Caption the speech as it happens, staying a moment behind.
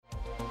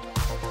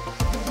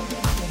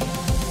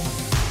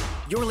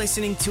You're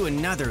listening to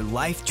another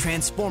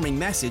life-transforming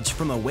message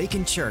from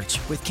Awaken Church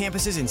with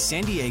campuses in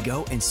San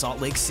Diego and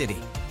Salt Lake City.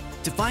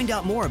 To find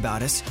out more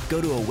about us,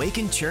 go to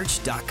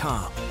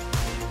awakenchurch.com.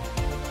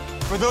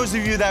 For those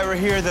of you that were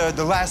here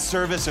the last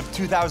service of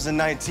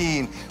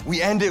 2019, we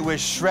ended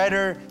with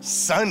Shredder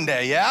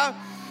Sunday, yeah?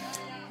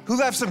 Who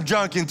left some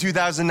junk in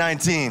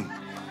 2019?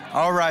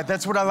 All right,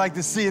 that's what I like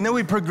to see. And then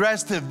we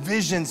progressed to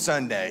Vision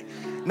Sunday.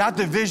 Not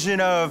the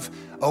vision of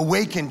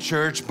Awaken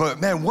Church, but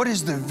man, what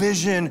is the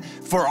vision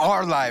for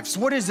our lives?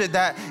 What is it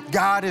that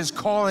God is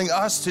calling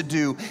us to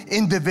do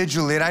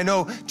individually? And I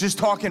know just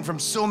talking from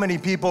so many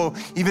people,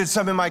 even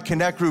some in my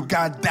Connect group,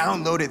 God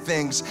downloaded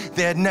things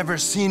they had never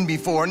seen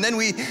before. And then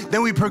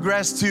we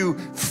progressed to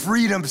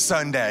Freedom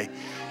Sunday,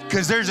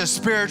 because there's a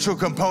spiritual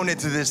component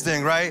to this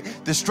thing, right?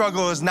 The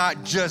struggle is not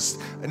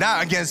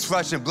against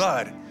flesh and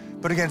blood,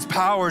 but against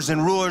powers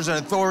and rulers and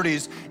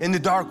authorities in the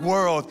dark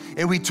world.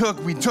 And we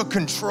took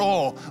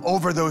control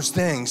over those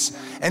things.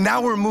 And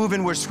now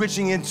we're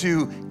switching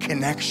into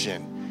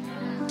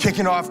connection.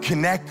 Kicking off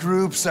Connect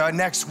groups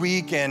next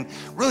week. And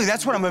really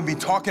that's what I'm gonna be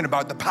talking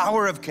about, the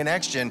power of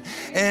connection.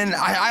 And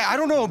I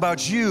don't know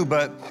about you,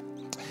 but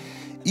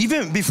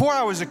even before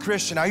I was a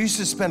Christian, I used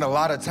to spend a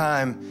lot of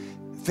time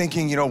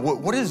thinking,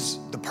 what is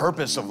the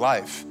purpose of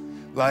life?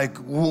 Like,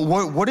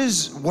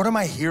 what am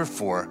I here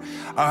for?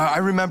 I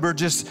remember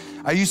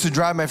I used to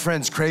drive my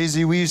friends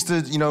crazy. We used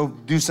to,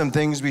 do some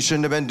things we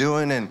shouldn't have been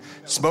doing and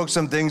smoke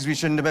some things we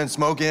shouldn't have been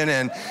smoking.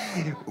 And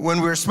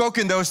when we were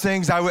smoking those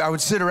things, I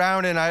would sit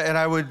around and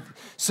I would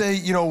say,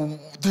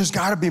 there's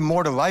gotta be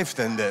more to life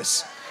than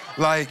this.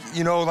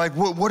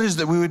 What is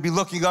that? We would be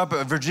looking up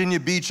at Virginia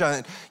Beach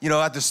at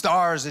the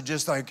stars and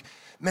just like,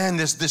 man,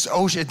 this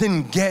ocean, it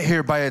didn't get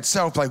here by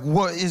itself. Like,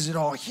 what is it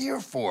all here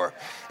for?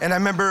 And I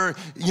remember,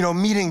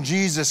 meeting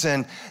Jesus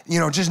and,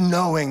 just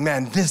knowing,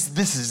 man, this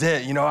is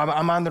it.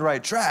 I'm on the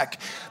right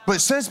track. But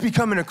since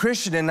becoming a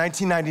Christian in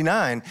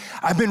 1999,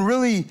 I've been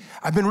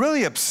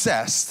really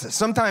obsessed,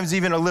 sometimes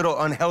even a little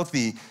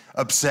unhealthy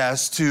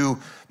obsessed to,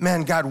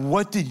 man, God,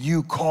 what did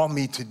you call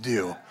me to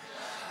do?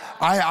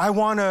 I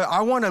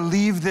wanna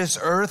leave this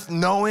earth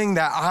knowing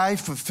that I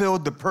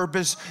fulfilled the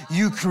purpose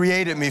you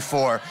created me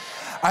for.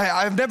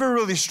 I've never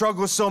really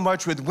struggled so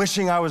much with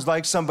wishing I was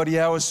like somebody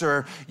else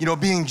or,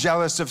 being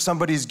jealous of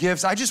somebody's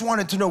gifts. I just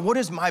wanted to know, what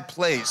is my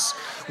place?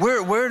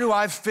 Where do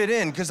I fit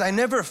in? Because I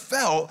never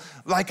felt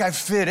like I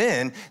fit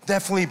in,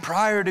 definitely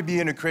prior to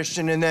being a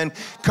Christian. And then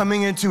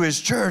coming into his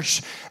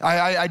church,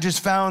 I just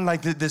found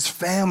like this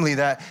family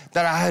that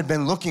I had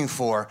been looking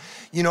for,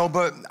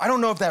 but I don't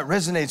know if that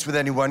resonates with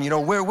anyone.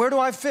 Where do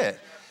I fit?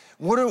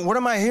 What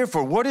am I here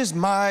for? What is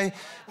my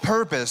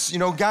purpose?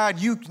 God,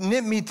 you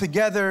knit me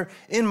together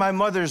in my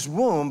mother's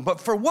womb, but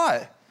for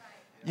what?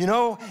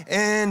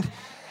 And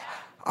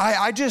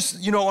I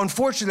just,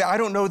 unfortunately, I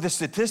don't know the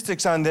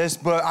statistics on this,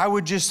 but I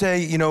would just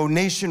say,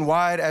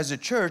 nationwide as a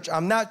church,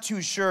 I'm not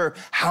too sure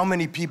how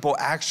many people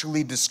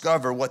actually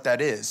discover what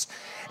that is.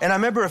 And I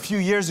remember a few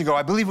years ago,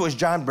 I believe it was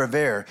John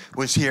Bevere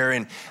was here,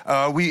 and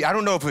I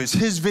don't know if it was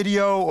his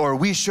video or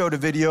we showed a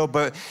video,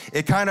 but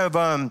it kind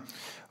of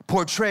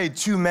portrayed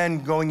two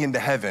men going into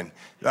heaven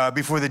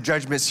before the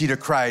judgment seat of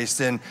Christ.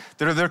 And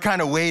they're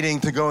kind of waiting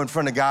to go in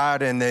front of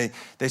God. And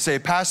they say,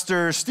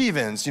 Pastor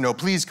Stevens,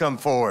 please come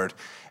forward.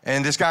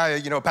 And this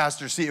guy,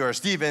 Pastor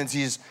Stevens,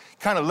 he's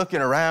kind of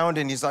looking around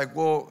and he's like,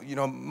 well,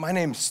 my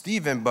name's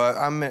Steven, but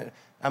I'm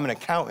an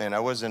accountant. I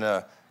wasn't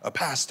a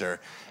pastor.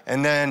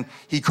 And then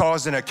he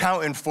calls an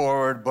accountant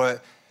forward,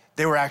 but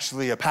they were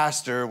actually a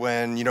pastor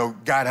when,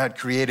 God had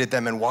created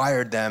them and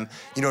wired them,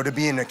 to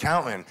be an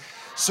accountant.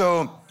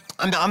 So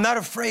I'm not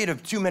afraid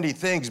of too many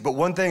things, but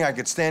one thing I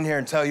could stand here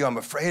and tell you I'm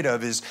afraid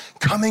of is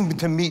coming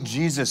to meet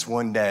Jesus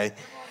one day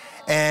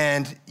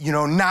and,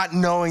 not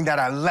knowing that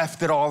I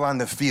left it all on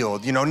the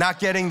field, not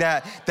getting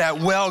that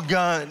well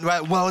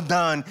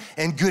done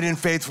and good and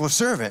faithful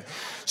servant.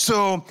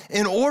 So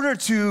in order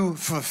to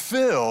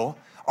fulfill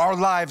our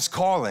lives'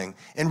 calling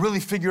and really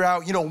figure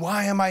out,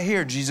 why am I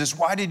here, Jesus?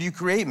 Why did you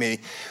create me?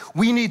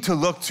 We need to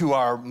look to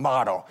our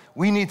model.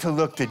 We need to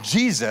look to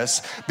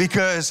Jesus,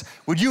 because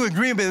would you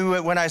agree with me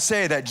when I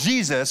say that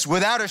Jesus,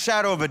 without a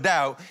shadow of a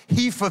doubt,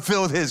 he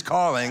fulfilled his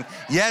calling?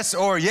 Yes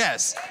or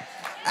yes?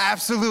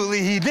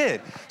 Absolutely he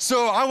did.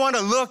 So I want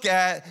to look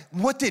at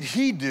what did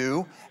he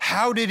do?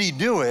 How did he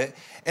do it?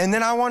 And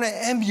then I want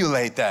to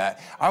emulate that.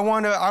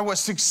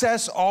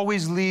 Success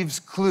always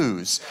leaves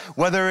clues,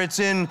 whether it's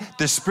in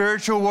the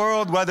spiritual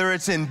world, whether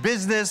it's in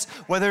business,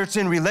 whether it's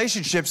in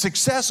relationships,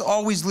 success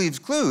always leaves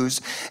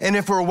clues. And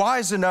if we're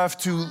wise enough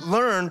to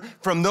learn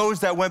from those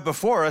that went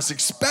before us,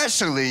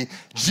 especially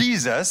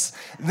Jesus,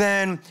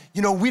 then,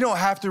 we don't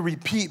have to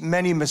repeat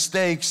many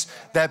mistakes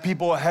that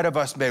people ahead of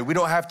us made. We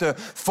don't have to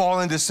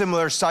fall into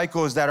similar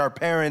cycles that our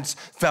parents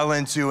fell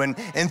into and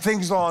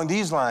things along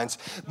these lines.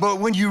 But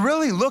when you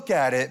really look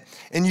at it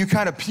and you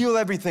kind of peel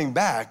everything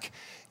back,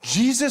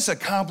 Jesus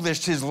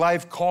accomplished his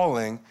life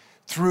calling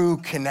through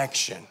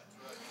connection.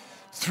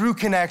 through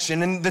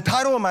connection. And the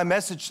title of my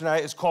message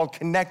tonight is called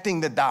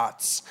Connecting the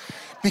Dots.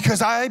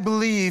 Because I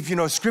believe,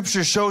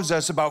 Scripture shows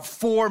us about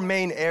 4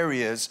 main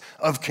areas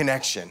of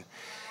connection.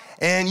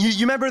 And you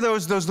remember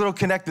those little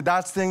connect the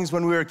dots things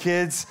when we were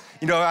kids?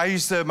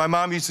 My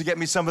mom used to get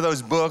me some of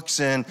those books,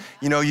 and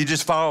you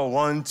just follow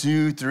 1,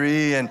 2,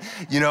 3, and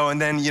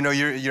then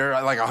you're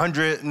like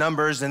 100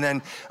 numbers, and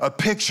then a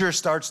picture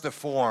starts to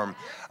form.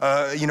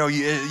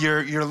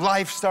 Your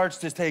life starts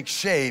to take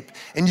shape,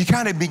 and you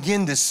kind of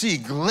begin to see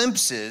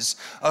glimpses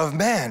of,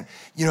 man,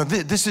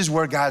 this is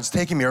where God's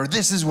taking me, or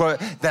this is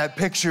what that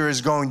picture is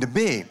going to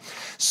be.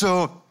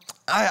 So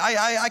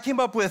I came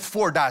up with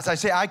 4 dots. I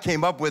say I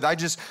came up with, I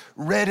just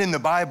read in the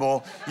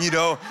Bible,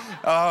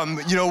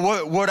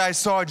 what I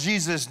saw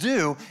Jesus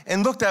do,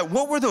 and looked at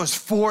what were those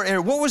 4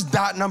 areas. What was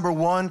dot number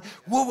 1?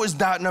 What was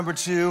dot number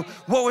 2?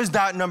 What was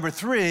dot number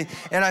 3?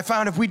 And I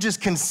found if we just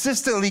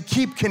consistently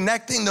keep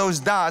connecting those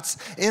dots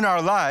in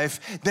our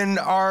life, then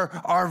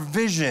our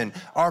vision,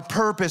 our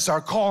purpose,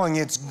 our calling,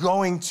 it's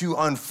going to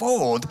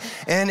unfold.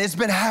 And it's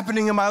been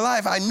happening in my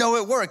life. I know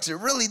it works. It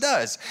really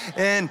does.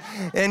 And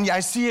I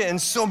see it in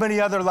so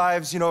many other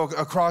lives,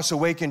 across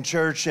Awaken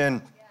Church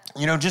and,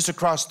 just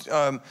across,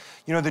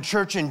 the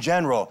church in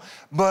general.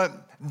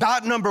 But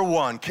dot number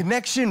 1,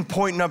 connection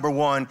point number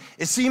 1,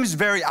 it seems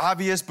very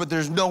obvious, but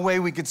there's no way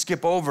we could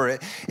skip over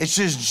it. It's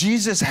just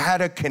Jesus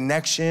had a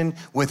connection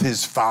with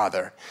his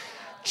Father.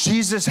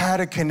 Jesus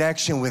had a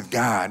connection with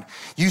God.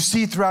 You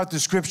see throughout the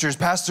scriptures,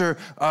 Pastor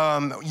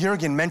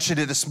Jurgen mentioned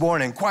it this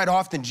morning, quite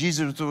often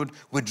Jesus would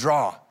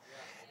withdraw,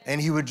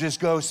 and he would just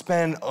go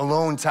spend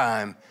alone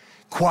time,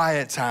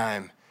 quiet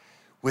time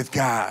with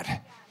God.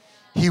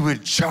 He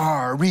would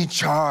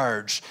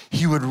recharge,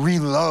 he would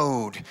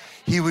reload,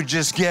 he would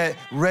just get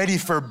ready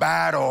for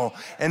battle,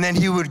 and then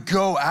he would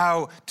go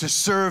out to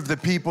serve the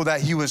people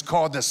that he was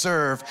called to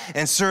serve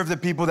and serve the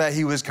people that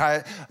he was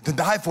to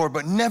die for,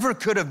 but never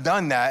could have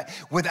done that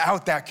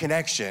without that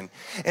connection.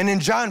 And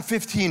in John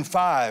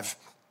 15:5,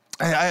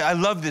 I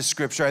love this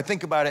scripture. I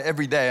think about it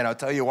every day, and I'll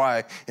tell you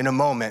why in a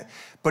moment.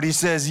 But he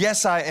says,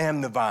 "Yes, I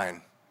am the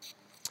vine."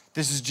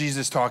 This is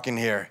Jesus talking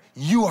here.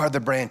 "You are the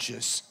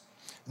branches.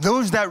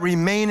 Those that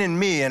remain in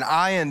me and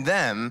I in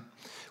them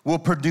will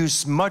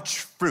produce much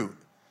fruit.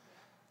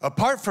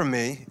 Apart from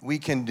me, we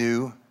can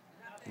do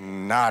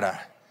nada.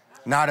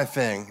 Not a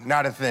thing,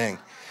 not a thing."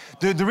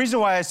 The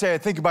reason why I say I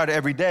think about it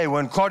every day,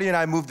 when Claudia and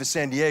I moved to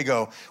San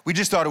Diego, we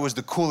just thought it was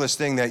the coolest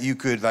thing that you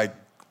could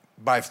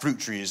buy fruit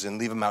trees and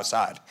leave them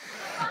outside.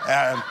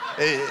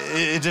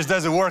 It just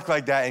doesn't work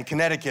like that in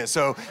Connecticut.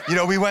 So,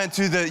 we went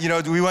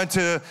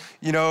to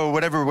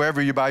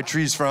wherever you buy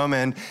trees from,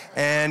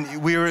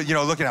 and we were,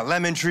 looking at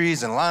lemon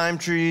trees and lime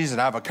trees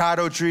and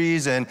avocado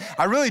trees, and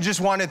I really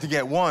just wanted to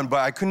get one, but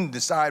I couldn't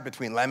decide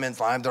between lemons,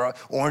 limes,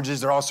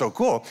 oranges. They're all so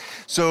cool.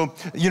 So,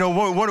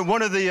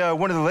 one of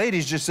the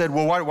ladies just said,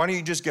 "Well, why don't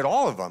you just get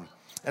all of them?"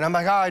 And I'm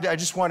like, I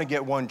just want to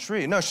get one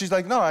tree. No, she's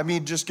like, "No,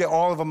 just get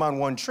all of them on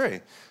one tree."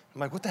 I'm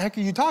like, "What the heck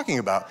are you talking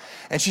about?"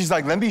 And she's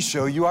like, "Let me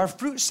show you our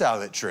fruit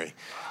salad tree."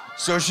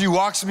 So she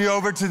walks me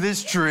over to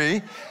this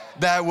tree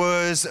that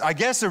was, I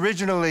guess,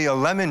 originally a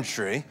lemon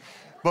tree.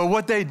 But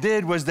what they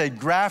did was they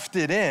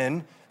grafted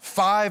in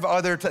 5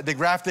 other, they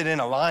grafted in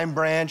a lime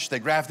branch, they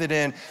grafted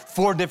in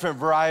 4 different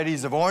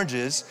varieties of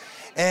oranges.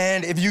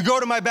 And if you go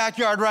to my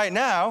backyard right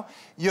now,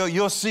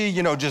 you'll see,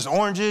 just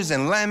oranges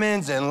and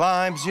lemons and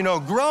limes,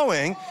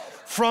 growing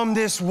from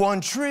this one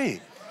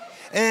tree.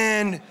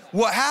 And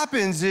what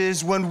happens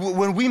is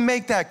when we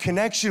make that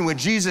connection with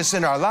Jesus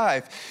in our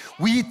life,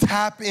 we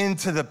tap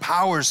into the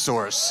power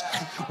source.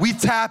 We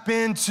tap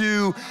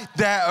into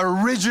that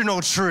original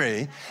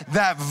tree,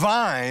 that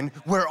vine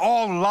where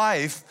all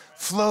life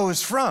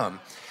flows from.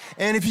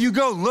 And if you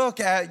go look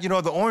at,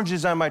 the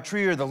oranges on my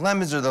tree or the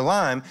lemons or the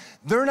lime,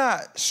 they're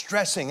not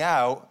stressing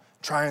out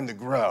trying to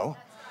grow.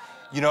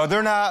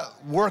 They're not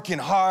working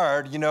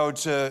hard,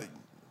 to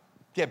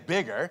get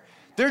bigger.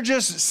 They're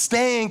just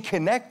staying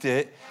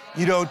connected,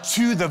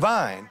 to the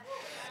vine.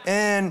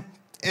 And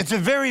it's a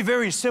very,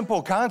 very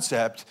simple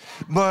concept,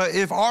 but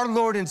if our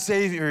Lord and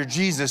Savior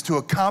Jesus, to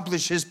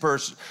accomplish his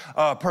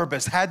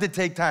purpose, had to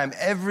take time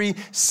every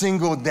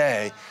single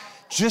day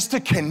just to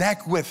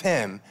connect with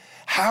him,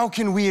 how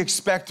can we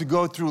expect to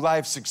go through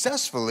life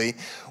successfully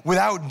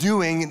without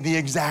doing the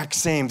exact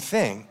same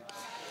thing?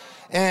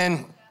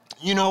 And,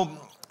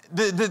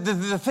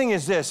 the thing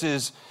is this,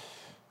 is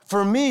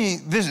for me,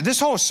 this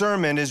whole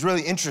sermon is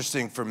really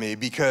interesting for me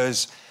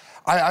because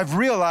I've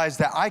realized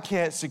that I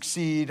can't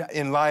succeed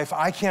in life.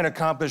 I can't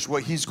accomplish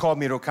what he's called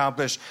me to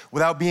accomplish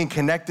without being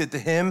connected to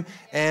him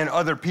and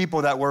other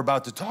people that we're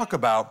about to talk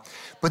about.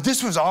 But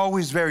this was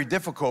always very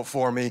difficult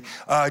for me,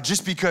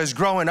 just because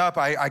growing up,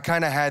 I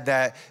kind of had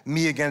that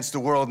me against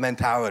the world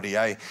mentality.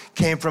 I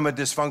came from a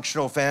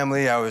dysfunctional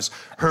family. I was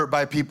hurt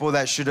by people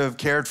that should have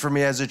cared for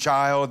me as a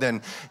child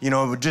and,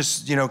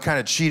 kind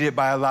of cheated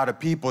by a lot of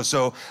people.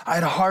 So I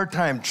had a hard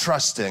time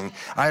trusting.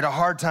 I had a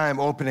hard time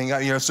opening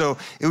up, so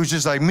it was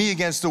just like me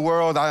against the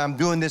world. I'm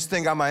doing this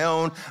thing on my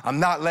own. I'm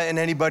not letting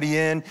anybody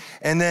in.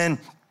 And then,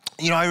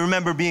 I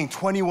remember being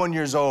 21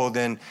 years old,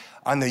 and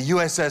on the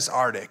USS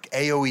Arctic,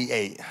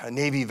 AOE-8, a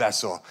Navy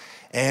vessel.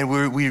 And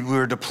we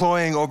were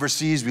deploying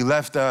overseas. We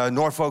left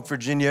Norfolk,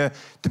 Virginia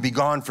to be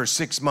gone for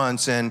 6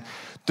 months. And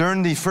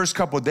during the first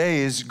couple of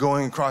days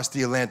going across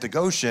the Atlantic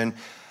Ocean,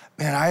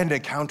 man, I had an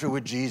encounter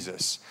with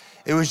Jesus.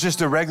 It was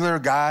just a regular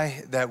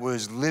guy that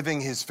was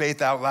living his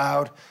faith out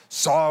loud,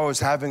 saw I was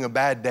having a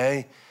bad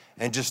day,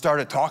 and just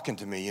started talking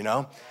to me, you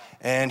know?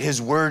 And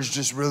his words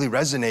just really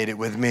resonated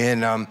with me.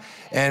 And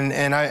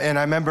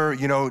I remember,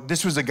 you know,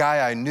 this was a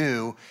guy I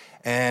knew,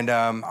 and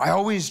I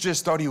always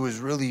just thought he was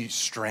really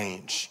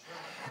strange.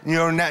 You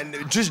know,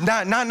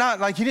 not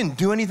like he didn't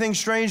do anything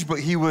strange, but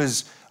he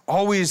was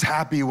always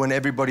happy when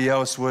everybody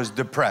else was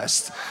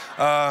depressed.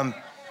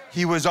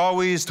 He was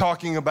always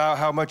talking about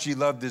how much he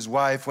loved his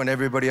wife when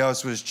everybody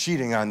else was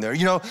cheating on her.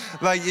 You know,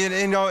 like,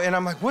 you know, and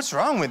I'm like, what's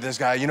wrong with this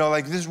guy? You know,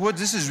 like,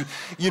 this is,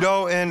 you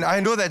know, and I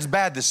know that's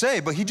bad to say,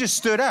 but he just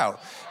stood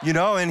out, you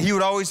know, and he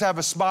would always have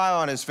a smile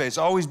on his face,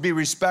 always be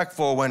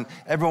respectful when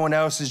everyone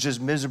else is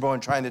just miserable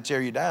and trying to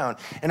tear you down.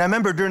 And I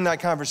remember during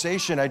that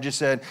conversation, I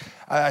said,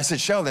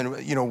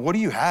 Sheldon, you know, what do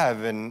you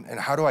have and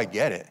how do I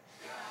get it?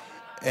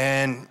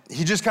 And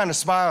he just kind of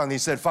smiled and he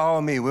said,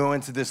 follow me. We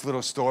went to this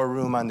little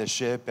storeroom on the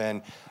ship,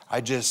 and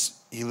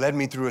he led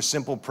me through a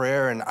simple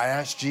prayer, and I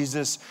asked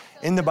Jesus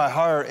into my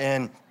heart,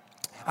 and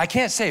I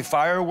can't say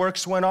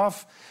fireworks went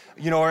off,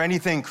 you know, or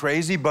anything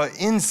crazy, but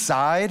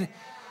inside,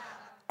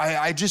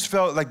 I just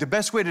felt like the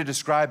best way to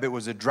describe it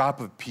was a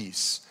drop of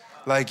peace.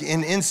 Like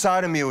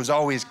inside of me, it was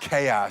always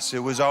chaos. It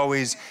was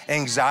always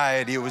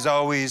anxiety. It was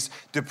always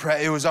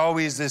depression. It was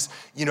always this,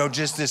 you know,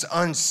 just this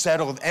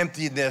unsettled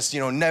emptiness, you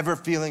know, never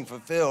feeling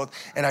fulfilled.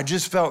 And I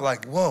just felt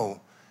like,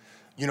 whoa,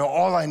 you know,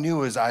 all I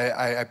knew is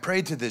I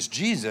prayed to this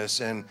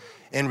Jesus, and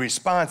in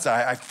response,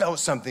 I felt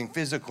something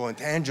physical and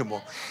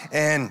tangible.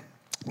 And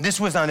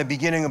this was on the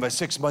beginning of a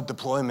 6-month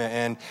deployment,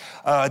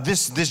 and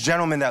this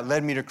gentleman that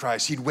led me to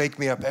Christ, he'd wake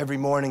me up every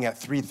morning at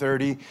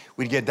 3:30.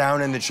 We'd get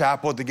down in the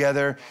chapel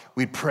together.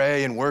 We'd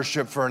pray and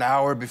worship for an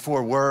hour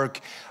before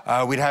work.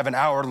 We'd have an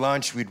hour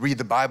lunch. We'd read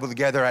the Bible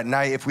together at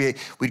night.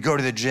 We'd go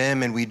to the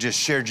gym, and we'd just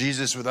share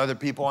Jesus with other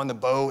people on the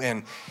boat.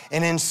 And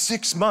in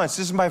 6 months,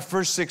 this is my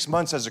first 6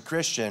 months as a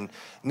Christian,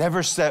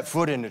 never set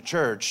foot in a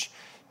church,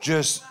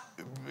 just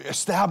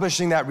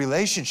establishing that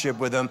relationship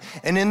with him.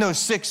 And in those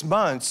 6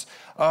 months,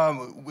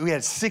 we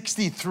had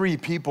 63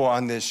 people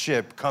on this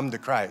ship come to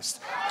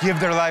Christ,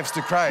 give their lives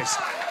to Christ.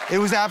 It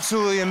was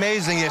absolutely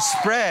amazing. It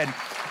spread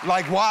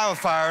like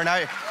wildfire. And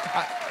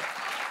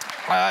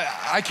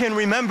I can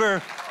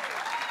remember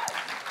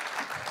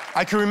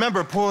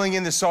pulling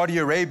into Saudi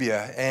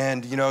Arabia,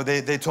 and you know,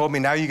 they told me,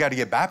 now you got to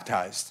get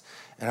baptized.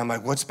 And I'm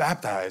like, what's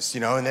baptized? You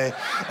know, and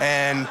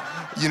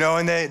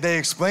they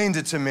explained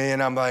it to me,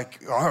 and I'm like,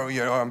 oh,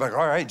 you know, all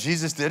right,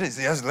 Jesus did it.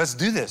 Yes, let's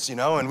do this, you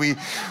know. And we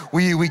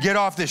get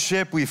off the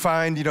ship. We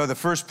find, you know, the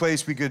first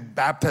place we could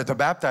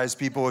baptize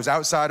people was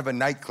outside of a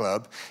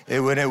nightclub. It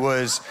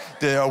was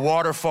a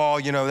waterfall,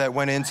 you know, that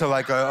went into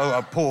like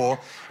a pool,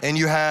 and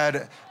you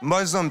had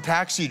Muslim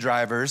taxi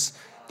drivers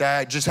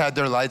that just had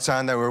their lights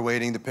on that were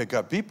waiting to pick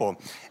up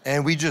people,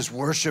 and we just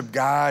worshiped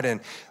God and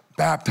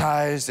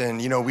baptized,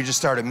 and you know, we just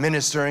started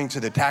ministering to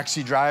the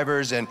taxi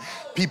drivers, and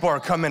people are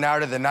coming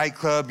out of the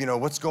nightclub, you know,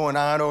 what's going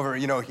on over,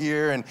 you know,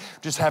 here, and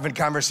just having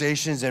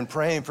conversations and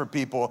praying for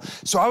people.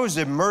 So I was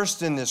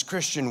immersed in this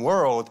Christian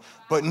world,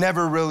 but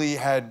never really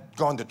had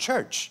gone to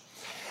church.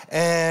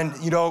 And,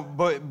 you know,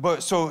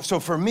 so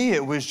for me,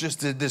 it was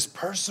just this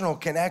personal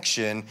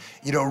connection,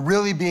 you know,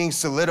 really being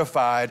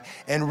solidified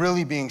and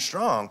really being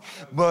strong.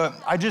 But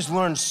I just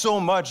learned so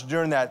much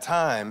during that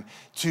time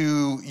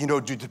to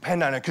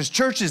depend on it, because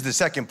church is the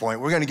second point.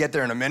 We're going to get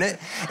there in a minute,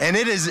 and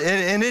it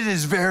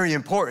is very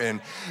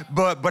important.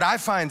 But I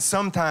find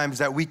sometimes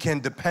that we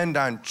can depend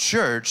on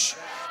church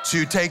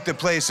to take the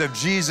place of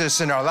Jesus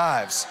in our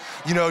lives,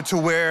 you know, to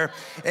where,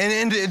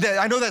 and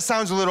I know that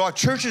sounds a little odd.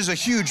 Church is a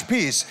huge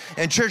piece,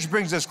 and church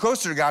brings us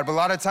closer to God, but a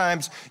lot of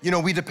times, you know,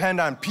 we depend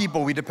on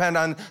people, we depend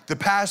on the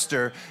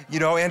pastor, you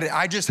know, and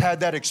I just had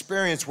that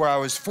experience where I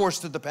was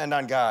forced to depend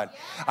on God.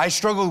 I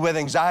struggled with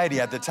anxiety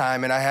at the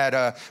time, and I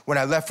had, when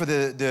I left for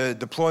the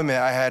deployment,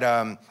 I had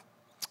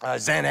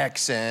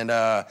Xanax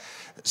and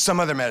some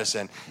other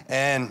medicine,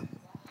 and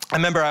I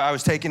remember I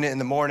was taking it in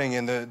the morning,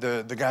 and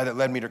the guy that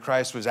led me to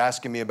Christ was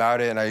asking me about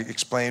it, and I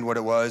explained what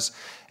it was,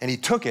 and he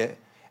took it,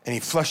 and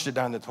he flushed it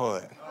down the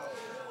toilet.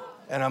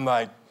 And I'm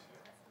like,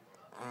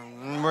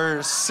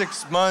 we're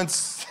 6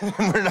 months,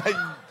 we're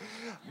not,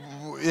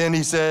 and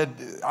he said,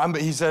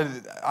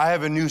 I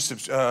have a new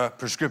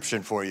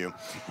prescription for you.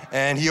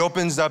 And he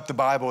opens up the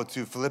Bible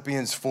to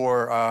Philippians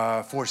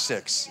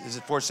 4:6. Is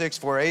it 4:6,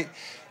 4:8?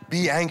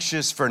 Be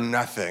anxious for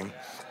nothing,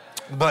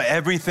 but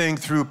everything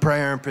through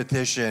prayer and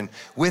petition,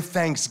 with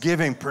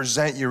thanksgiving,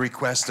 present your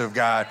request of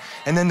God.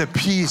 And then the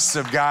peace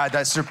of God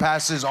that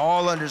surpasses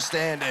all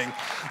understanding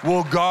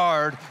will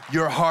guard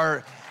your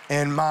heart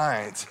and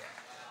mind.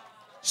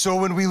 So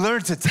when we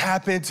learn to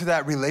tap into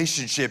that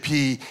relationship,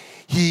 he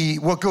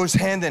what goes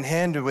hand in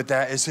hand with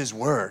that is his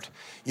word.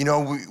 You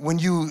know, when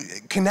you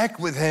connect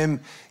with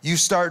him, you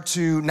start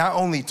to not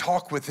only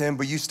talk with him,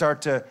 but you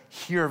start to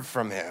hear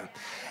from him.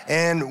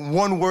 And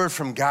one word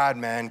from God,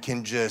 man,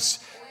 can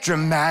just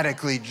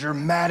dramatically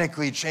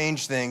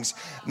change things.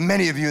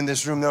 Many of you in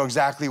this room know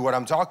exactly what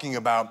I'm talking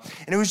about.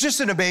 And it was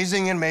just an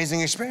amazing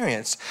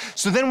experience.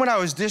 So then when I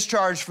was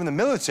discharged from the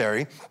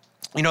military,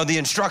 you know, the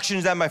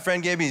instructions that my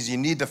friend gave me is you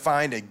need to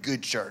find a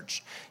good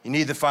church. You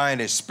need to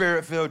find a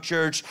spirit-filled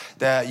church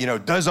that, you know,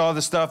 does all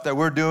the stuff that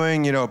we're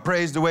doing, you know,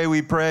 prays the way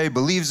we pray,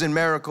 believes in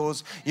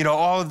miracles, you know,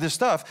 all of this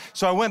stuff.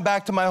 So I went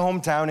back to my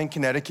hometown in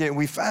Connecticut and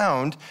we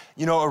found,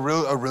 you know,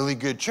 a really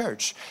good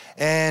church.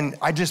 And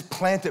I just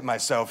planted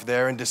myself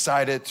there and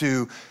decided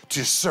to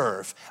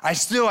serve. I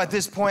still, at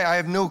this point, I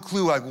have no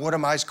clue, like, what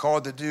am I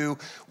called to do?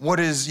 What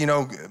is, you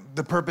know,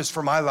 the purpose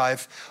for my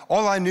life?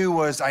 All I knew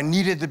was I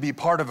needed to be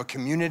part of a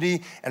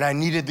community and I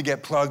needed to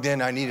get plugged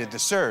in, I needed to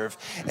serve.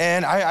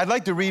 And I'd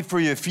like to read for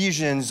you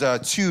Ephesians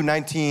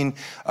 2:19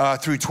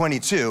 through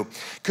 22,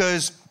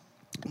 because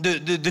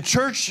the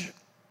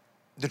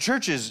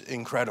church is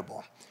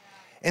incredible.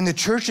 And the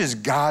church is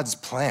God's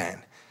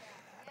plan.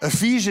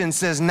 Ephesians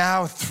says,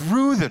 now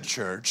through the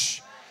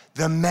church,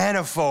 the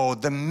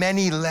manifold, the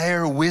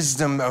many-layer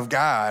wisdom of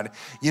God,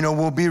 you know,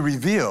 will be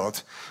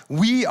revealed.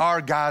 We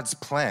are God's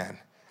plan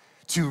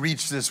to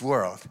reach this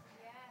world.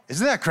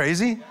 Isn't that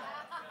crazy?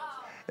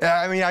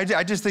 I mean,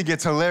 I just think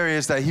it's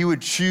hilarious that he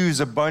would choose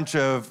a bunch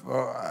of,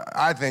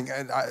 I think,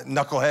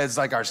 knuckleheads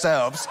like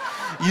ourselves,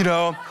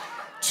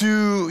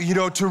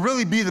 to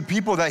really be the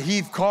people that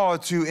he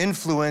called to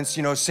influence,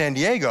 San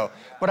Diego.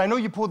 But I know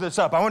you pulled this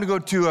up. I want to go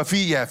to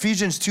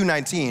Ephesians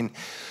 2:19.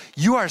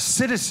 You are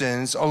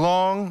citizens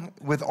along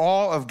with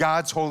all of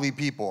God's holy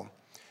people.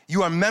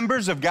 You are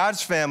members of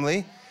God's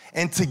family,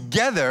 and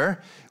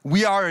together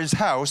we are his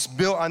house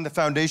built on the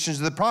foundations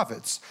of the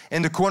prophets.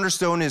 And the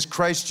cornerstone is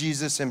Christ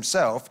Jesus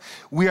himself.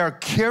 We are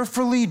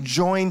carefully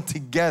joined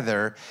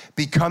together,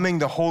 becoming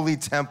the holy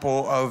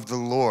temple of the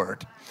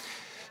Lord.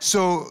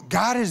 So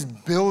God is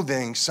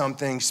building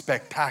something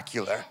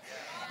spectacular.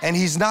 And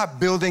he's not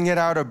building it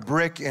out of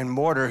brick and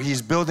mortar.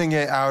 He's building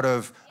it out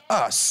of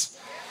us.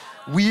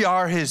 We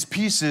are his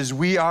pieces.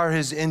 We are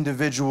his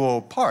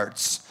individual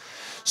parts.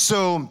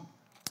 So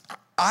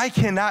I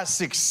cannot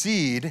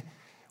succeed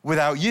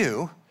without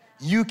you.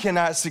 You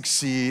cannot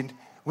succeed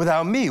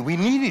without me. We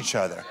need each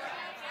other.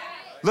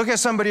 Look at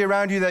somebody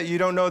around you that you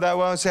don't know that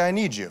well and say, I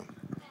need you.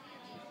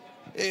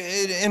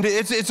 And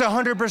it's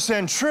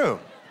 100% true.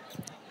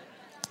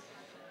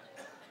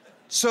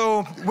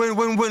 So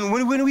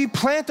when we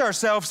plant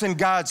ourselves in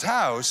God's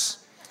house,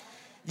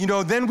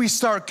 then we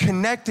start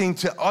connecting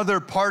to other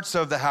parts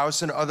of the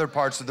house and other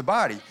parts of the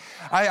body.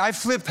 I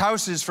flipped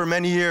houses for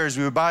many years.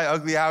 We would buy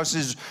ugly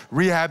houses,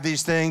 rehab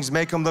these things,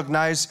 make them look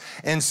nice,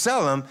 and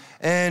sell them.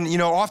 And,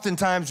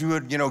 oftentimes we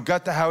would,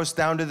 gut the house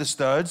down to the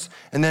studs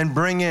and then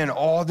bring in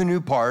all the new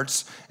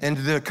parts, and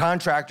the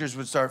contractors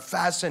would start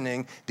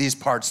fastening these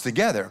parts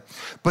together.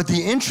 But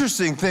the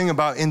interesting thing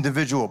about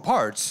individual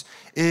parts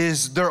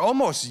is they're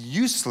almost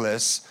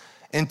useless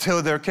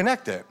until they're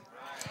connected.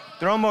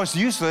 They're almost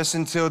useless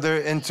until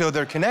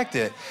they're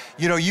connected.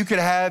 You could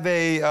have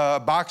a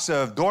box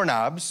of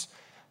doorknobs.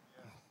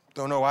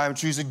 Don't know why I'm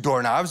choosing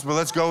doorknobs, but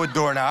let's go with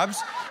doorknobs.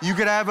 You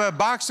could have a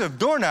box of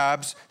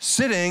doorknobs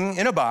sitting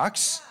in a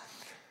box,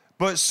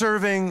 but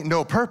serving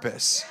no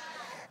purpose.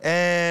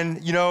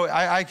 And,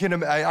 I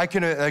can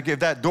like, if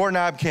that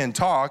doorknob can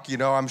talk,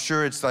 I'm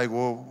sure it's like,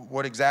 well,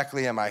 what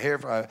exactly am I here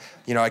for?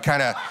 I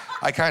kind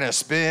of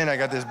spin. I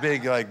got this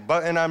big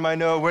button on my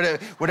nose,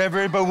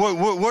 whatever. But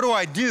what do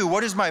I do?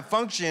 What is my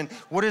function?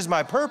 What is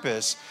my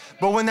purpose?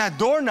 But when that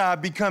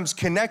doorknob becomes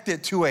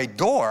connected to a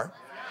door,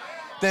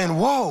 then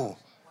whoa,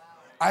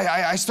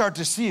 I start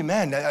to see,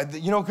 man,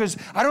 because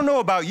I don't know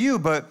about you,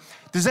 but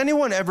does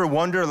anyone ever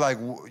wonder,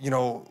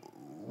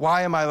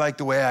 why am I like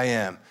the way I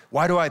am?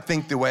 Why do I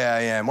think the way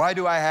I am? Why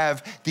do I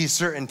have these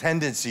certain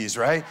tendencies,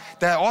 right?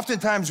 That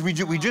oftentimes we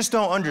just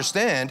don't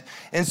understand,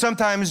 and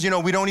sometimes,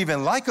 we don't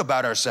even like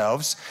about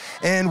ourselves.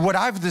 And what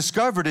I've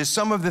discovered is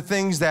some of the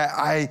things that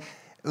I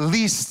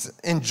least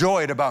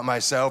enjoyed about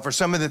myself, or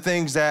some of the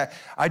things that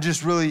I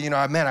just really,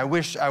 man, I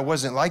wish I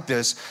wasn't like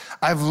this.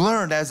 I've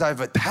learned as I've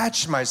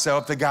attached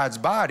myself to God's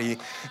body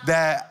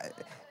that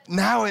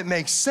now it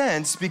makes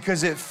sense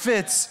because it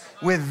fits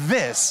with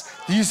this.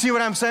 Do you see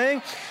what I'm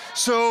saying?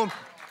 So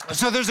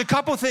there's a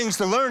couple things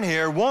to learn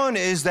here. One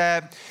is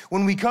that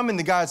when we come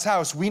into God's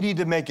house, we need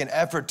to make an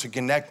effort to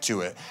connect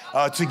to it,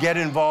 to get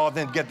involved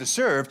and get to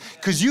serve,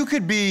 because you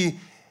could be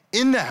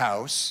in the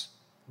house,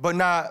 but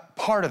not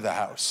part of the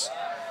house.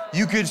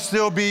 You could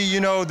still be,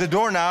 the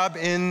doorknob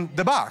in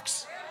the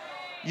box.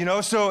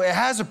 So it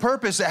has a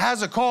purpose, it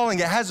has a calling,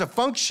 it has a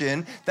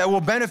function that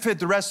will benefit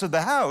the rest of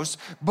the house,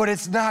 but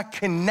it's not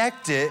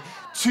connected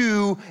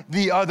to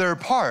the other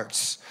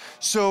parts.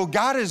 So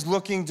God is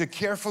looking to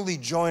carefully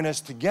join us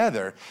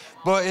together,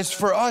 but it's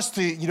for us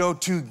to,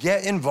 to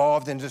get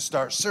involved and to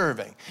start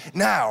serving.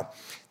 Now,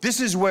 this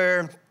is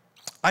where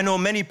I know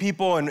many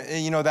people and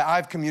that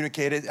I've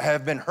communicated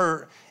have been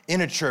hurt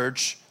in a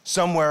church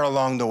somewhere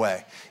along the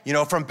way,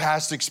 from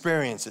past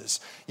experiences.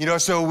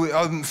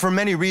 So for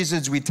many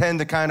reasons, we tend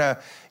to kind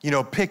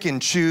of, pick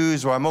and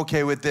choose, or I'm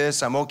okay with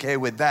this, I'm okay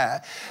with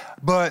that.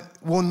 But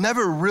we'll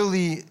never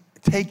really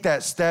take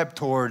that step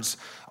towards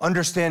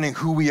understanding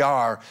who we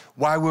are,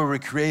 why we were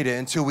created,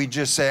 until we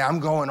just say, I'm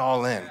going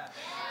all in.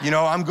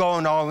 I'm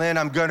going all in.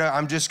 I'm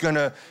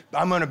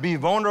gonna be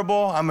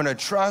vulnerable. I'm gonna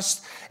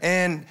trust.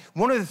 And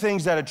one of the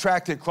things that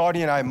attracted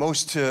Claudia and I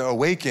most to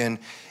Awaken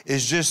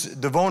is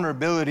just the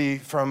vulnerability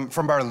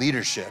from our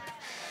leadership.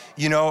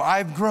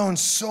 I've grown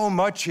so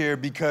much here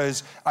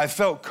because I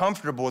felt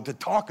comfortable to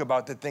talk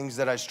about the things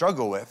that I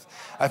struggle with.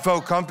 I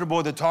felt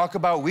comfortable to talk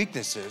about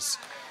weaknesses.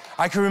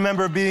 I can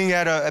remember being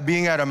at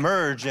a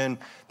merge, and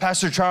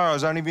Pastor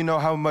Charles, I don't even know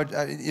how much,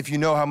 if you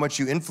know how much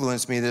you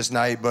influenced me this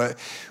night, but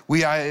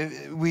we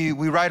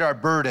write our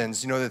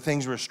burdens, the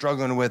things we're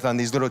struggling with on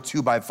these little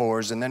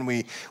 2x4s, and then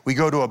we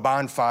go to a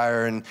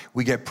bonfire and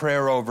we get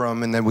prayer over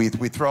them, and then we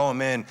throw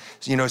them in,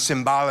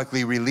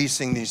 symbolically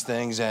releasing these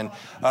things. And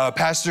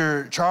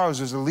Pastor Charles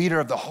was the leader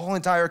of the whole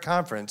entire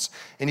conference,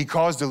 and he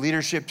calls the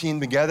leadership team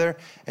together,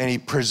 and he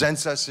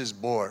presents us his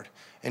board.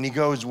 And he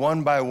goes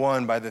one by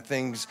one by the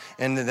things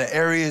and the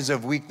areas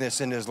of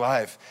weakness in his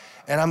life.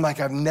 And I'm like,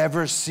 I've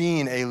never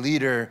seen a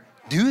leader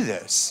do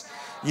this,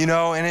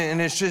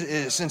 and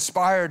it's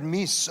inspired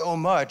me so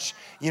much,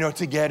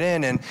 to get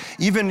in. And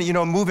even,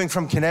 moving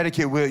from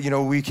Connecticut,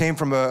 we came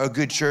from a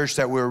good church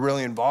that we were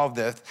really involved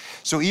with.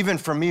 So even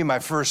for me, my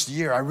first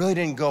year, I really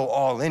didn't go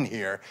all in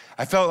here.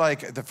 I felt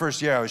like the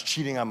first year I was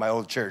cheating on my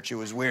old church. It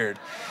was weird.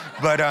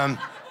 But,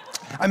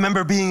 I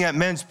remember being at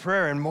men's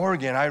prayer in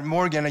Morgan.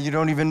 Morgan, you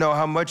don't even know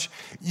how much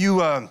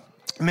you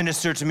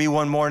ministered to me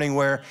one morning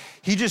where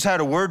he just had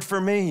a word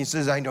for me. He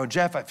says,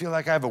 Jeff, I feel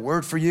like I have a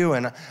word for you.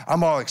 And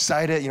I'm all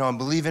excited. I'm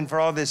believing for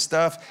all this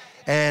stuff.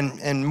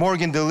 And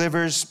Morgan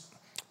delivers,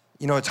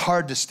 it's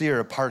hard to steer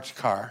a parked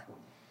car.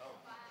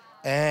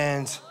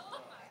 And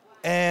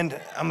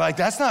I'm like,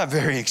 that's not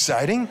very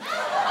exciting.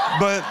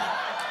 But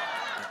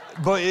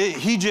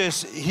he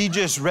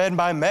just read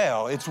my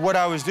mail. It's what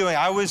I was doing.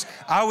 I was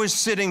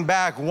sitting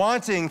back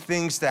wanting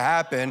things to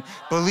happen,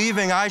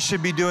 believing I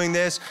should be doing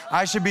this,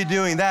 I should be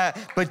doing that,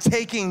 but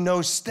taking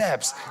no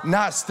steps,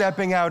 not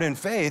stepping out in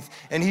faith.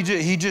 And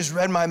he just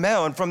read my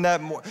mail. And from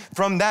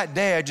that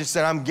day, I just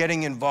said, I'm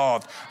getting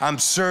involved. I'm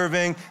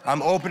serving,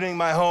 I'm opening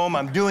my home,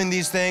 I'm doing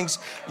these things,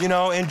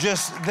 and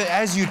just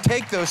as you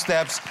take those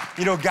steps,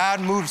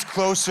 God moves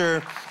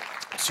closer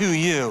to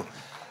you.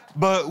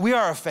 But we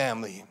are a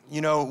family.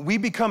 We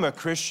become a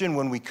Christian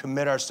when we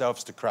commit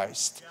ourselves to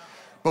Christ.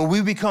 But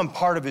we become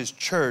part of his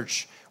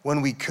church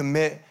when we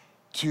commit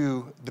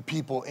to the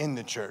people in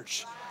the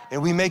church.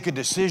 And we make a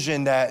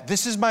decision that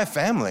this is my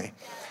family.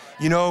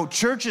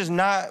 Church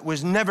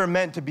was never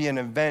meant to be an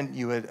event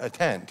you would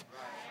attend.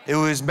 It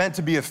was meant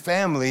to be a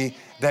family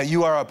that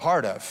you are a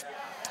part of.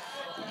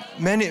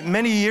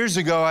 Many years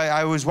ago,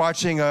 I was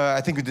watching,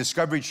 I think, a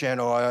Discovery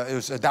Channel. It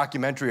was a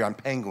documentary on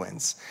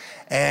penguins.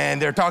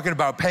 And they're talking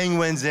about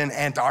penguins in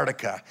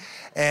Antarctica.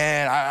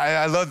 And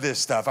I love this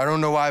stuff. I don't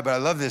know why, but I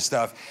love this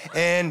stuff.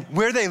 And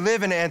where they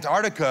live in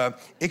Antarctica,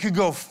 it could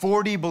go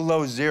 40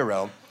 below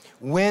zero,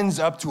 winds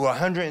up to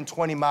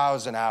 120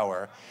 miles an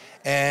hour,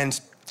 and,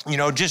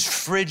 just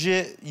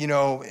frigid,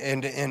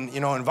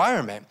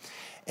 environment.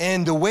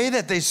 And the way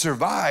that they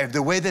survive,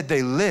 the way that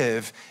they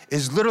live,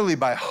 is literally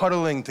by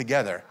huddling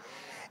together.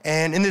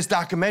 And in this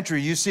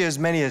documentary, you see as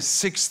many as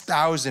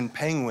 6,000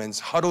 penguins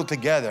huddled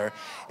together,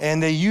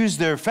 and they use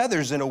their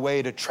feathers in a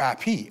way to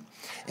trap heat.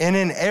 And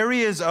in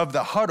areas of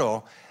the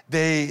huddle,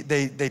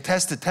 they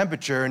tested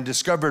temperature and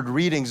discovered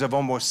readings of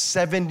almost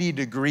 70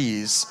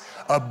 degrees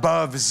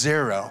above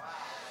zero.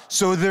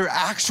 So their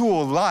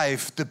actual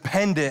life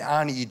depended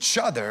on each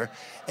other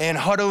and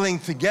huddling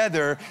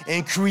together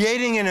and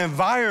creating an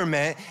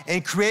environment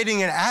and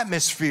creating an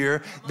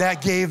atmosphere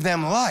that gave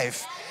them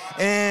life.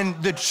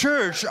 And the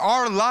church,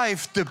 our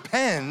life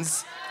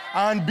depends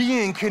on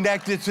being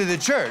connected to the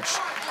church.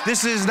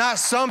 This is not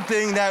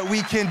something that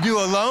we can do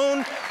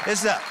alone.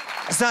 It's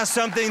not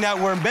something that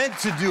we're meant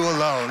to do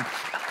alone.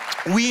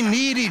 We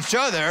need each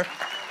other,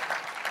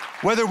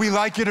 whether we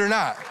like it or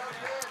not.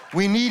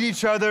 We need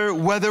each other,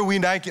 whether we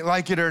like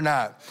it or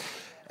not.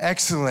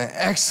 Excellent,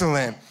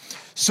 excellent.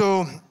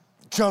 So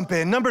jump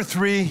in.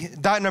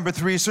 Dot number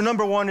three. So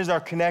number one is our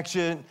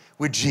connection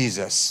with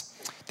Jesus.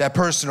 That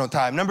personal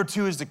time. Number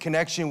two is the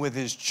connection with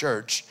his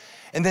church.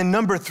 And then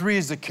number three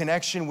is the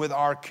connection with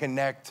our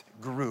Connect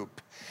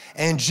group.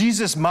 And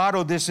Jesus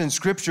modeled this in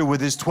scripture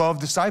with his 12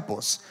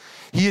 disciples.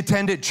 He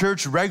attended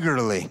church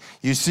regularly.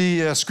 You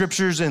see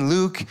scriptures in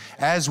Luke,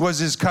 as was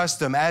his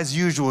custom, as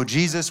usual,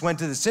 Jesus went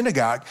to the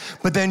synagogue,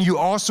 but then you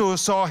also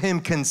saw him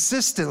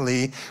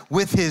consistently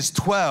with his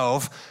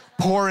 12,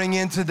 pouring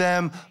into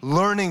them,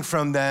 learning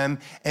from them,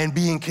 and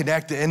being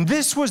connected. And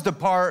this was the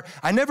part,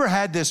 I never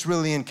had this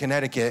really in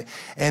Connecticut,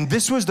 and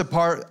this was the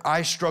part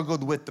I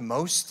struggled with the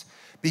most,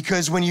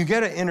 because when you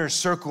get an inner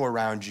circle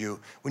around you,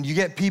 when you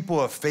get people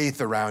of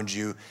faith around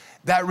you,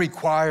 that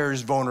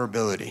requires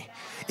vulnerability.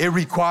 It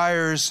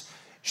requires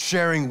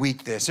sharing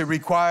weakness. It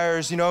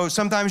requires,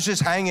 sometimes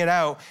just hanging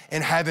out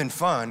and having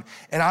fun.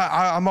 And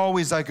I'm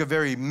always like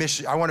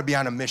I want to be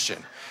on a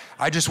mission.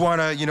 I just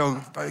want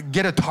to,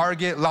 get a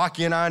target, lock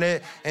in on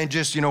it, and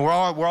just, we're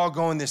all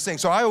going this thing.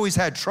 So I always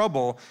had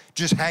trouble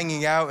just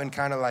hanging out and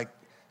kind of like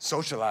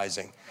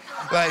socializing.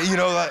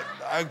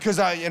 Because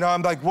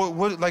I'm like,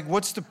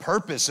 what's the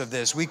purpose of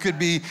this? We could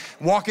be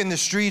walking the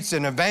streets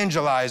and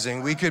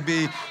evangelizing. We could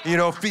be,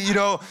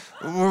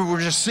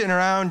 we're just sitting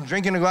around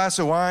drinking a glass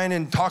of wine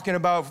and talking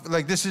about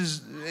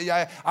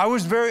I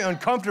was very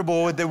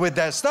uncomfortable with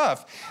that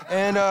stuff,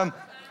 and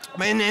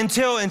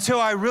until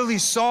I really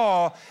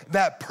saw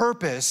that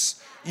purpose,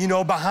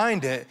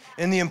 behind it,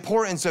 and the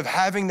importance of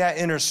having that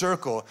inner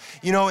circle.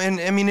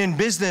 In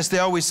business, they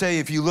always say,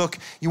 if you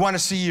want to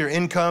see your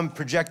income,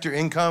 project your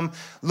income,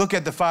 look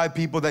at the 5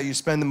 people that you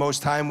spend the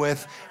most time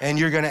with, and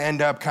you're going to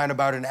end up kind of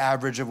about an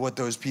average of what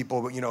those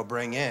people,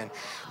 bring in.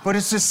 But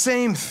it's the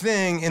same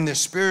thing in the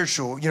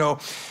spiritual.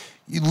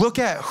 You look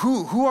at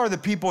who are the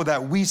people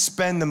that we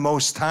spend the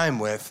most time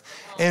with,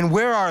 and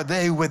where are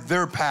they with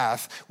their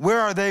path? Where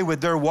are they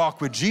with their walk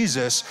with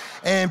Jesus?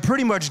 And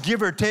pretty much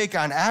give or take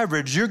on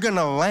average, you're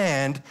gonna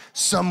land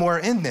somewhere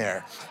in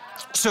there.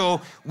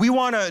 So we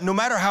wanna, no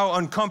matter how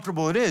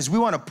uncomfortable it is, we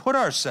wanna put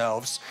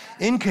ourselves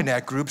in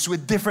connect groups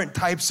with different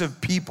types of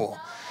people.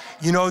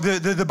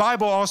 The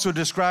Bible also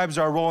describes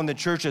our role in the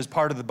church as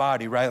part of the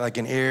body, right? Like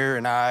an ear,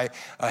 an eye,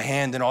 a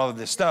hand, and all of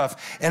this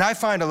stuff. And I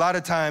find a lot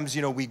of times,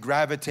 we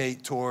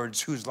gravitate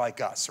towards who's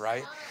like us,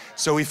 right?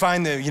 So we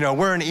find that,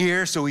 we're an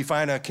ear, so we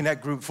find a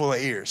connect group full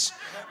of ears,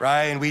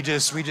 right? And we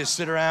just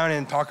sit around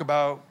and talk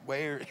about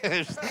where.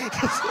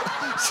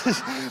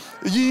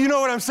 You know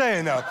what I'm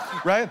saying, though,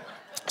 right?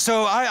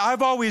 So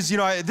I've always,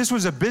 this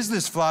was a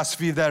business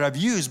philosophy that I've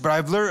used, but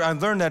I've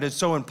learned that it's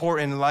so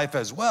important in life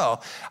as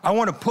well. I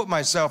want to put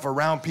myself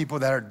around people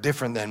that are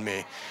different than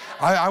me.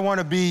 I want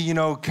to be,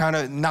 kind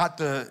of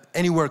not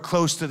anywhere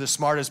close to the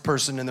smartest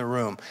person in the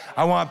room.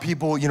 I want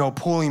people,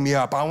 pulling me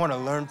up. I want to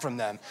learn from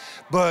them.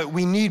 But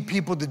we need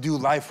people to do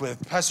life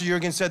with. Pastor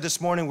Jurgen said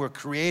this morning, we're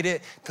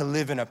created to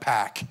live in a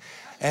pack.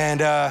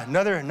 And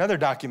another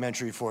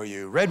documentary for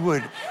you,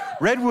 redwood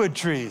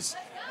trees.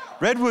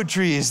 Redwood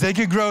trees, they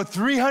could grow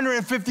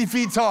 350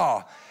 feet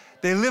tall.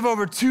 They live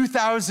over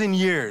 2,000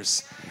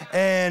 years.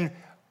 And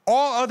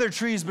all other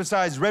trees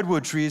besides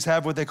redwood trees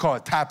have what they call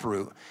a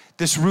taproot.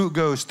 This root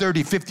goes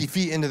 30, 50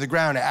 feet into the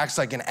ground. It acts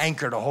like an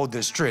anchor to hold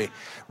this tree.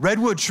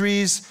 Redwood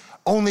trees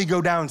only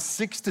go down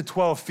 6 to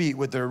 12 feet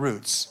with their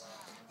roots.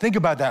 Think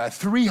about that, a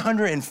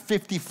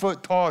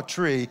 350-foot tall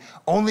tree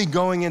only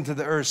going into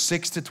the earth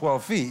 6 to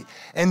 12 feet.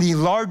 And the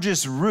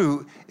largest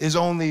root is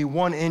only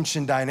 1 inch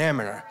in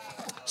diameter.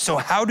 So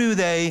how do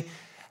they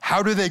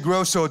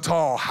grow so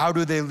tall? How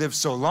do they live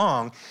so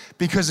long?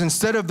 Because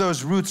instead of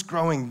those roots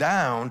growing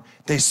down,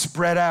 they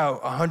spread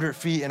out 100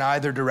 feet in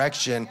either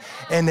direction,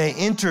 and they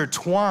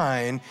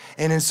intertwine,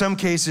 and in some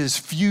cases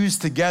fuse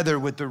together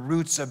with the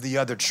roots of the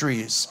other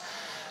trees.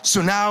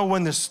 So now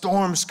when the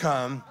storms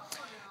come,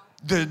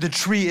 the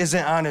tree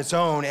isn't on its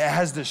own. It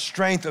has the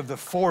strength of the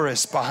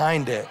forest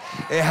behind it.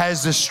 It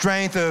has the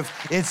strength of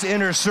its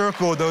inner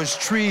circle, those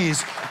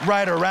trees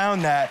right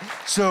around that.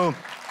 So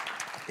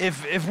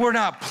if we're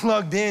not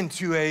plugged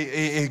into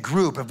a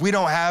group, if we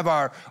don't have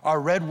our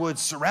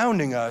redwoods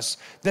surrounding us,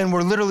 then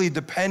we're literally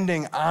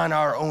depending on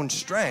our own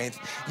strength,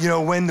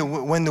 when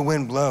the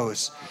wind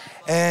blows.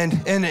 And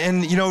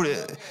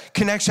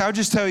connection, I'll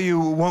just tell you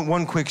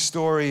one quick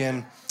story,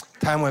 and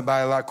time went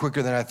by a lot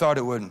quicker than I thought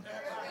it would.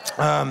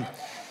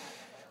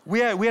 We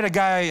had a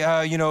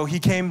guy,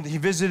 he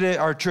visited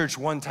our church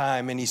one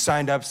time, and he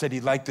signed up, said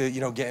he'd like to,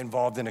 get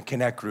involved in a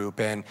connect group.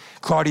 And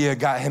Claudia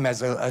got him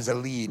as a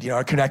lead.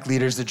 Our connect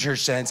leaders, the church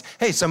sends,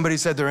 hey, somebody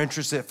said they're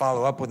interested,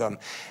 follow up with them.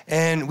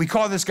 And we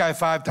call this guy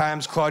 5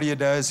 times, Claudia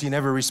does, he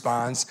never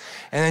responds.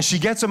 And then she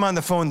gets him on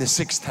the phone the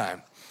 6th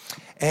time.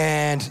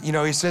 And,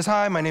 he says,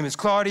 hi, my name is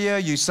Claudia,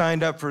 you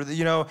signed up for,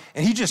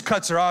 and he just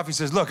cuts her off. He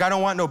says, look, I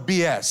don't want no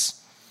BS.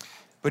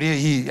 But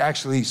he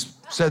actually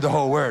said the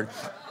whole word.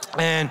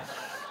 And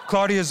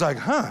Claudia's like,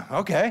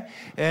 okay.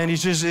 And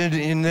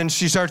and then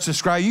she starts to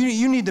describe,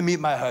 you need to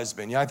meet my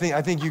husband. I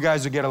think you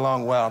guys will get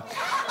along well.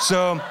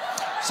 So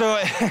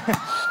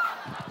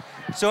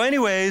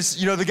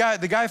anyways,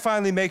 the guy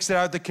finally makes it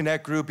out the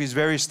connect group. He's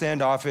very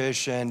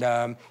standoffish,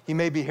 and he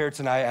may be here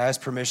tonight. I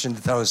asked permission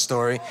to tell his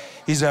story.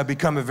 He's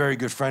become a very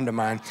good friend of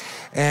mine.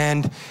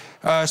 And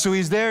so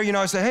he's there,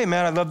 I said, hey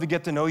man, I'd love to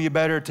get to know you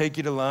better, take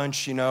you to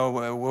lunch,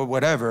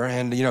 whatever.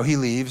 And, he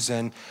leaves.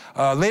 And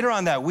later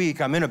on that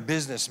week, I'm in a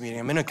business meeting,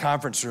 I'm in a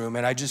conference room,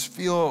 and I just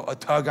feel a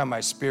tug on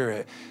my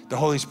spirit, the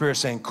Holy Spirit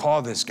saying,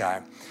 call this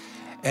guy.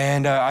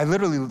 And I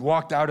literally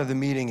walked out of the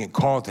meeting and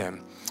called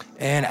him.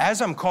 And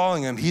as I'm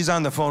calling him, he's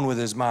on the phone with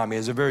his mom. He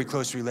has a very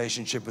close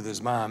relationship with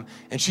his mom.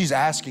 And she's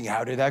asking,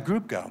 how did that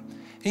group go?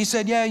 He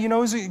said, yeah, it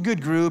was a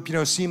good group,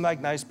 seemed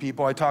like nice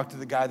people. I talked to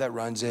the guy that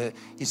runs it.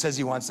 He says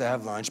he wants to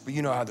have lunch, but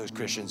you know how those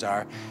Christians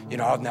are.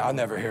 I'll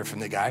never hear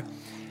from the guy.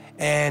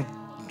 And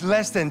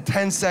less than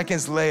 10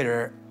 seconds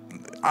later,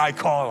 I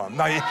call him.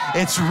 Like,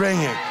 it's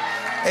ringing.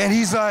 And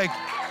he's like,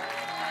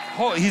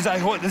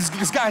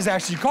 this guy's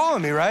actually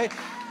calling me, right?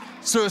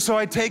 So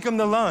I take him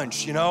to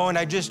lunch, you know, and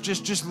I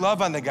just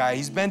love on the guy.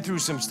 He's been through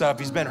some stuff.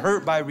 He's been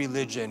hurt by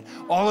religion,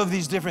 all of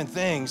these different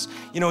things.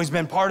 You know, he's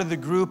been part of the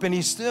group, and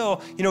he's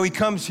still, you know, he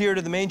comes here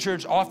to the main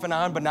church off and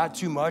on, but not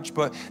too much,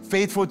 but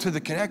faithful to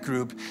the Connect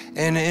group.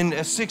 And in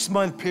a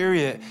 6-month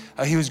period,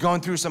 he was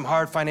going through some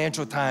hard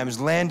financial times,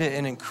 landed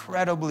an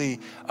incredibly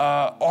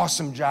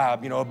awesome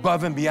job, you know,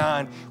 above and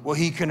beyond what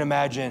he could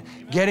imagine.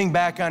 Getting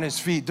back on his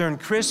feet during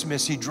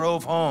Christmas, he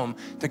drove home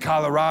to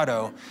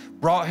Colorado,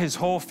 brought his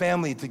whole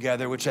family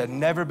together, which had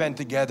never been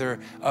together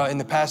in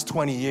the past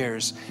 20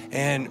 years,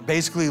 and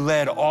basically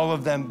led all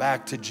of them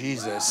back to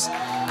Jesus.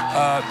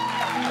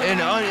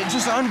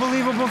 Just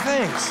unbelievable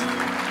things.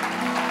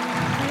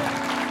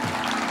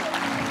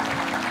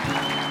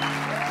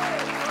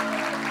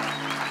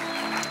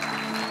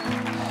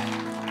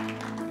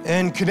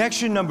 And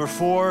connection number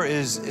 4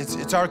 is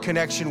it's our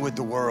connection with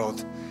the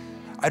world.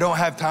 I don't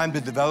have time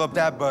to develop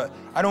that, but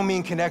I don't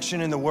mean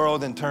connection in the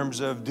world in terms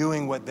of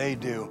doing what they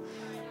do,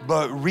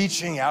 but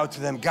reaching out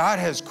to them. God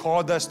has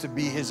called us to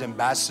be his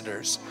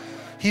ambassadors.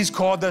 He's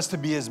called us to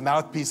be his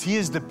mouthpiece. He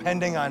is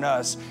depending on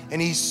us,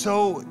 and he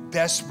so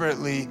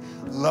desperately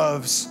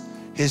loves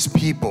his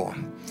people.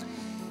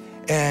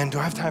 And do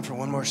I have time for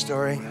one more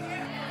story?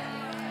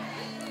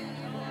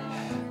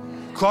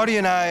 Claudia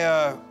and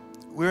I,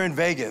 we were in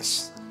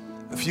Vegas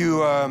a few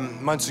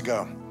months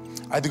ago.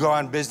 I had to go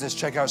on business,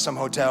 check out some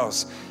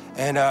hotels.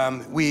 And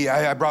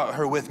I brought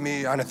her with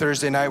me on a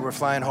Thursday night. We're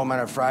flying home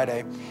on a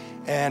Friday.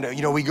 And,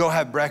 you know, we go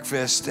have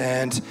breakfast,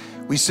 and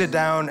we sit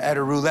down at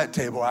a roulette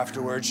table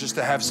afterwards just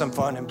to have some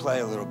fun and play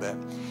a little bit.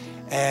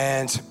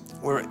 And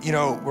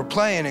we're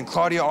playing, and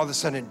Claudia all of a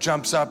sudden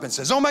jumps up and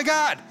says, "Oh my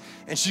God!"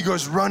 And she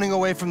goes running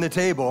away from the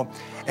table.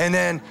 And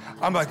then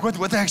I'm like, what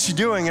the heck's she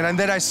doing? And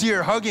then I see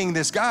her hugging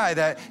this guy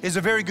that is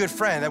a very good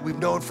friend that we've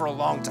known for a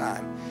long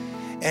time.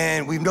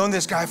 And we've known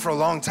this guy for a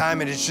long time,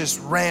 and it's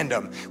just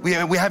random. We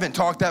haven't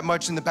talked that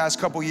much in the past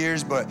couple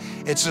years, but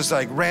it's just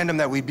like random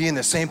that we'd be in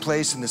the same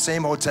place, in the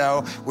same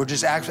hotel. We're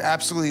just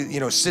absolutely,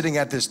 you know, sitting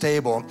at this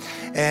table.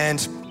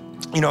 And,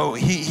 you know,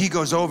 he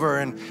goes over,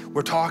 and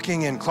we're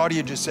talking, and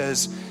Claudia just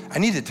says, "I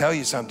need to tell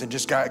you something.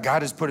 Just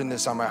God is putting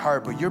this on my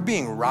heart, but you're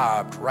being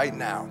robbed right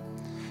now.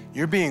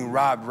 You're being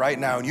robbed right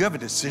now, and you have a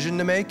decision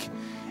to make.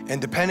 And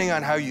depending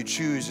on how you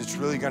choose, it's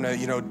really gonna,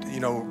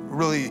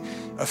 really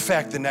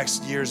affect the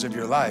next years of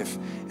your life."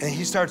 And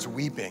he starts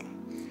weeping.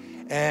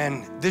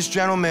 And this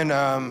gentleman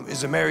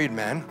is a married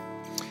man.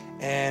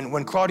 And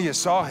when Claudia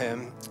saw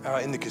him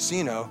in the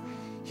casino,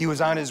 he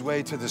was on his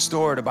way to the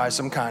store to buy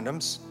some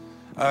condoms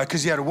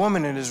because he had a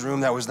woman in his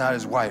room that was not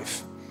his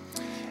wife.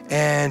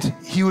 And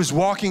he was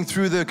walking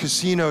through the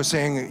casino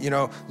saying,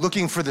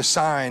 looking for the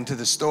sign to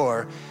the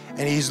store.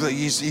 And he's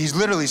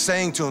literally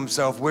saying to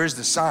himself, "Where's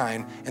the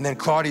sign?" And then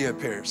Claudia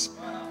appears.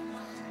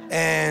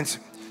 And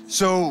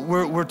so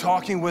we're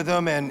talking with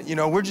him, and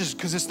we're just,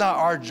 because it's not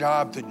our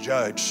job to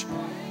judge.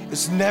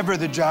 It's never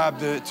the job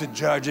to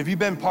judge. If you've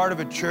been part of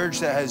a church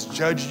that has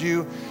judged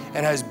you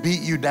and has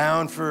beat you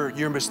down for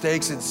your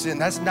mistakes and sin,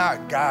 that's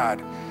not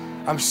God.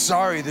 I'm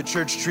sorry the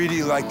church treated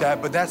you like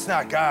that, but that's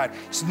not God.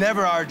 It's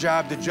never our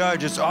job to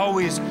judge. It's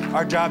always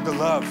our job to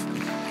love.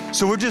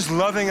 So we're just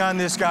loving on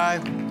this guy.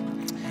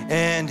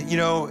 And,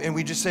 and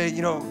we just say,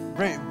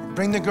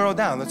 bring the girl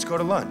down. Let's go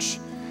to lunch.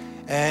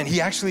 And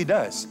he actually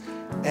does.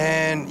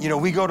 And,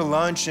 we go to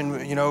lunch, and,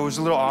 it was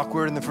a little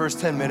awkward in the first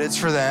 10 minutes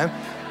for them,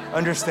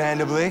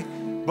 understandably.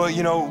 But,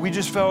 we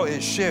just felt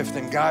it shift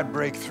and God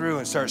break through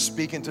and start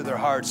speaking to their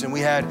hearts. And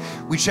we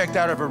checked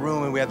out of our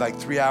room, and we had like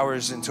 3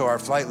 hours until our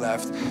flight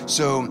left.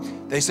 So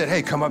they said,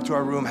 "Hey, come up to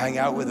our room, hang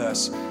out with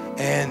us."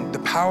 And the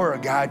power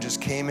of God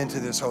just came into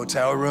this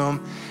hotel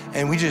room,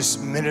 and we just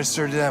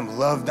ministered to them,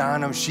 loved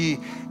on them. She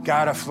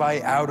got a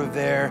flight out of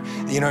there.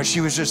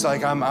 She was just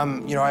like,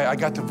 I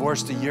got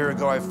divorced a year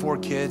ago. I have 4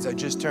 kids. I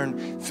just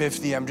turned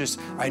 50.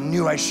 I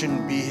knew I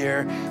shouldn't be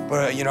here,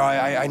 but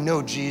I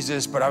know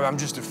Jesus, but I'm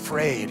just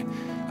afraid.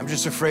 I'm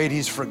just afraid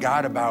he's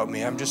forgot about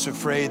me. I'm just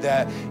afraid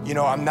that,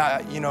 I'm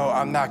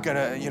not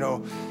gonna,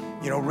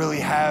 really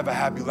have a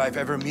happy life,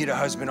 ever meet a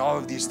husband, all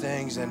of these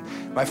things. And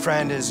my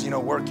friend is,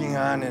 working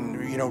on and,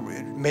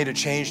 made a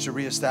change to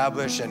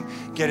reestablish and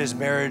get his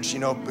marriage,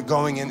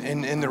 going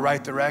in the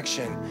right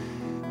direction.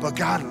 But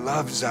God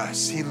loves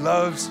us. He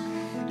loves,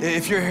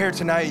 if you're here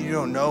tonight, you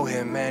don't know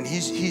him, man,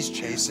 he's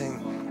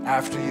chasing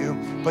after you.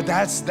 But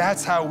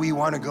that's how we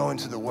want to go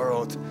into the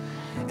world.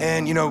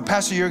 And,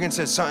 Pastor Jurgen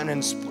said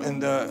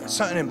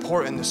something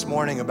important this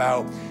morning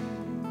about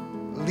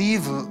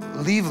leave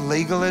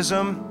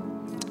legalism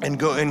and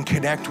go and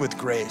connect with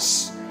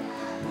grace.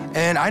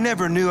 And I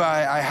never knew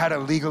I had a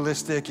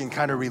legalistic and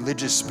kind of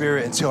religious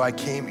spirit until I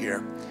came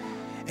here.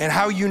 And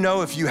how you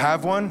know if you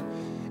have one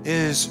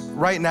is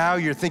right now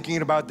you're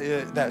thinking about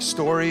that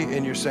story,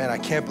 and you're saying, "I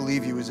can't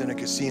believe he was in a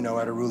casino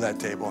at a roulette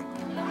table."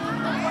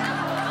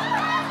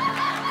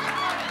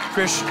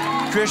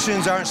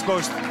 Christians aren't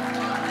supposed to.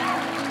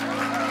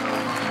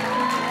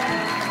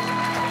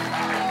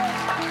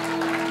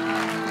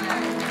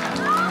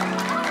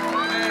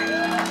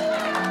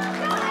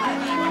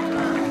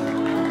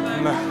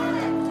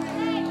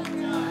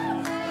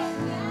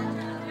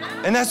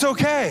 And that's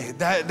okay.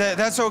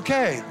 That's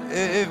okay.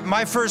 If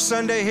my first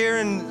Sunday here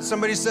and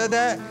somebody said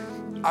that,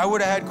 I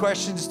would have had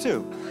questions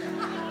too.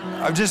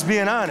 I'm just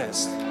being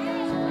honest.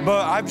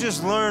 But I've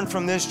just learned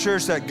from this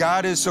church that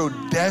God is so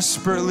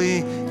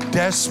desperately,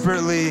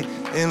 desperately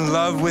in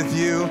love with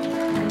you.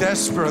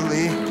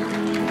 Desperately.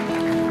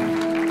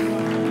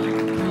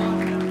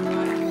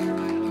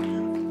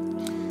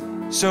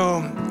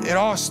 So it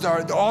all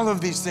starts, all of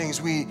these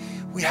things, we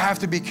have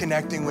to be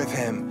connecting with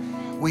him.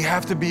 We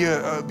have to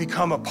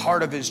become a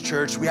part of his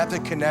church. We have to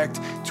connect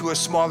to a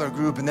smaller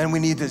group, and then we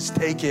need to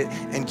take it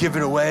and give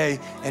it away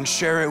and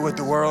share it with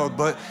the world.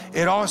 But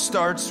it all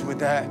starts with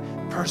that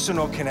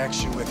personal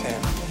connection with him.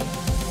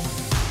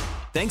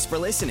 Thanks for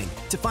listening.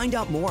 To find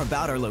out more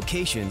about our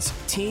locations,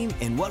 team,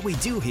 and what we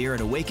do here at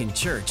Awaken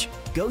Church,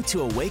 go to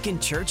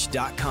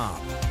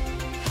awakenchurch.com.